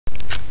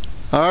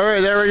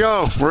Alright, there we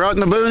go. We're out in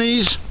the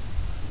boonies.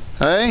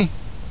 Hey?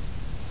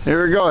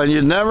 Here we go. And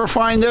you'd never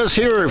find this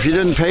here if you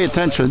didn't pay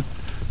attention.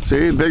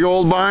 See, big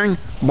old barn.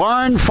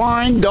 Barn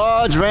find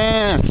Dodge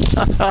van.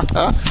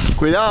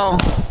 Cuidado.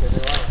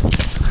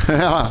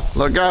 Yeah,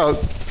 look out.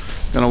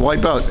 Gonna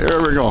wipe out. There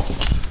we go.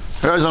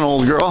 There's an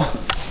old girl.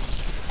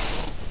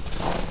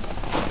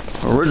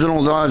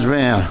 Original Dodge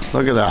van.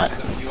 Look at that.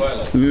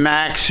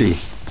 Maxi.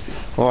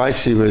 Oh, I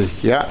see.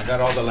 Yeah. I got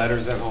all the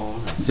letters at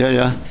home. Yeah,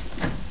 yeah.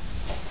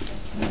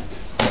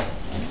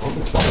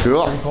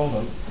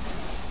 Cool.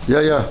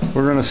 Yeah, yeah.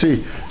 We're gonna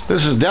see.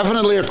 This is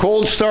definitely a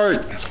cold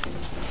start.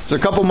 It's a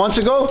couple months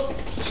ago.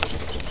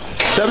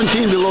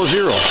 17 below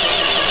zero.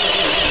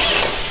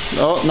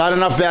 Oh, not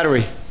enough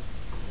battery.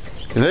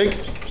 You think?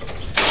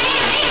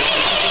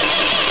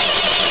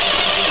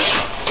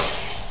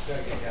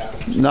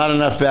 Not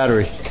enough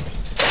battery.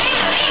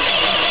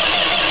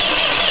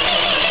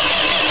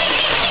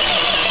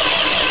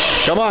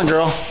 Come on,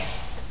 girl.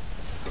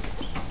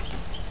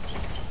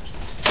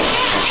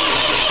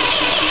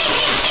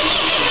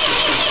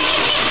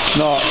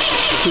 No,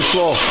 too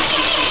slow.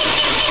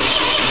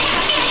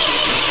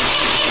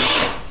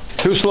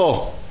 Too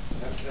slow.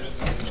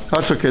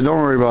 That's okay, don't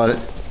worry about it.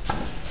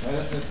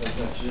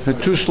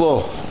 It's too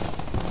slow.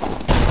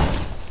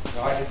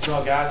 No, I can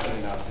smell gas in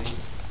it now, see?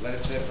 Let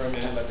it sit for a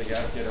minute, let the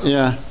gas get out.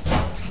 Yeah.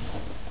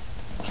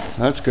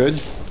 That's good.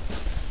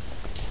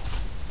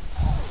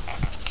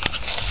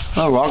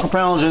 Oh, rocker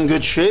panel's in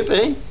good shape,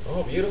 eh?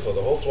 Oh, beautiful.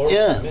 The whole floor.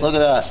 Yeah, look at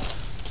that.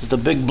 The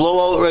big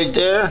blowout right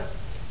there.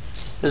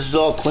 This is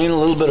all clean, a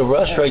little bit of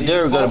rust right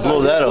there. We've got to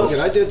blow that out.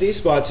 I did these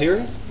spots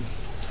here,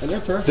 and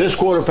they're perfect. This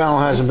quarter panel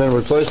hasn't been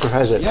replaced, or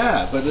has it?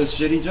 Yeah, but it's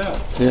a shitty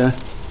job. Yeah.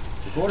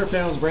 The quarter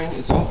panel's brand,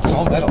 it's all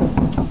metal.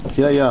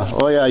 Yeah, yeah.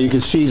 Oh, yeah, you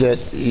can see that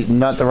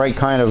not the right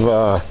kind of,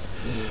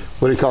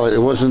 what do you call it?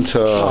 It wasn't,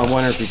 I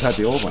wonder if you cut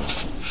the old one.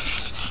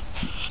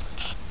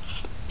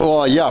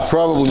 Oh, yeah,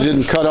 probably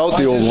didn't cut out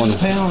the old one.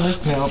 This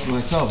panel for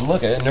myself.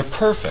 Look at it, and they're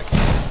perfect.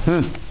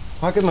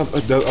 How come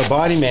a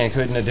body man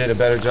couldn't have did a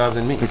better job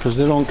than me? Because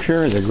they don't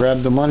care. They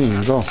grab the money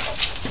and go.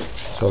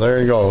 So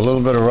there you go. A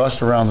little bit of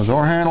rust around the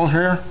door handle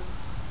here.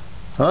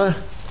 Huh?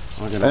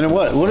 And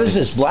what is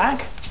this,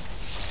 black?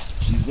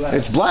 She's black.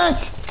 It's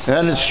black.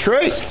 And it's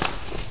straight.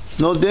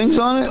 No dings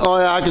on it? Oh,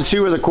 yeah, I can see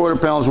where the quarter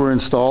panels were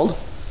installed.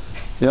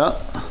 Yeah.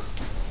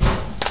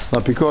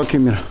 La picò aquí,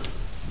 mira.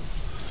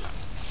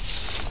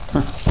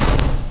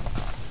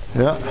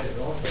 Yeah.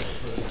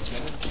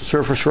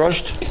 Surface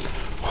rust.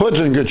 Hood's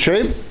in good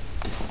shape.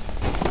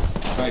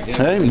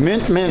 Hey,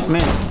 mint, mint,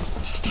 mint.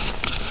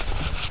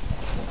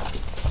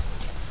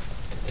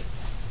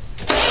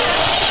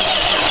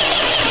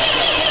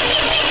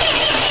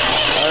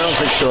 I don't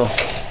think so.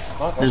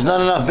 There's not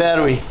enough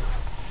battery.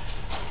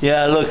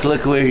 Yeah, look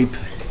where he...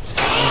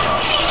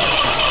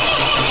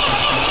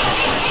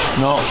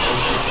 No.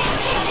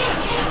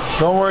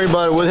 Don't worry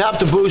about it. We'll have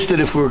to boost it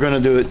if we're going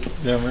to do it.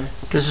 Yeah, man.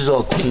 This is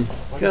all clean.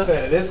 Like I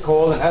said, it is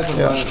cold. It hasn't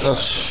run.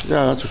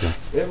 That's okay.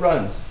 It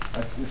runs.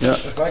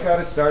 If I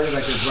got it started,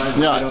 I could drive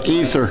right outside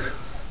ether.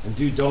 and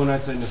do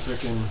donuts in the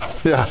frickin'...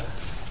 Yeah.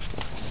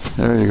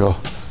 There you go.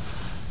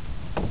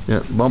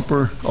 Yeah,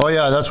 bumper. Oh,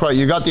 yeah, that's right.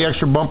 You got the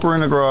extra bumper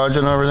in the garage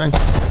and everything.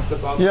 It's the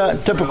bumper.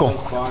 Yeah, typical.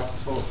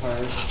 Box full of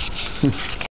tires.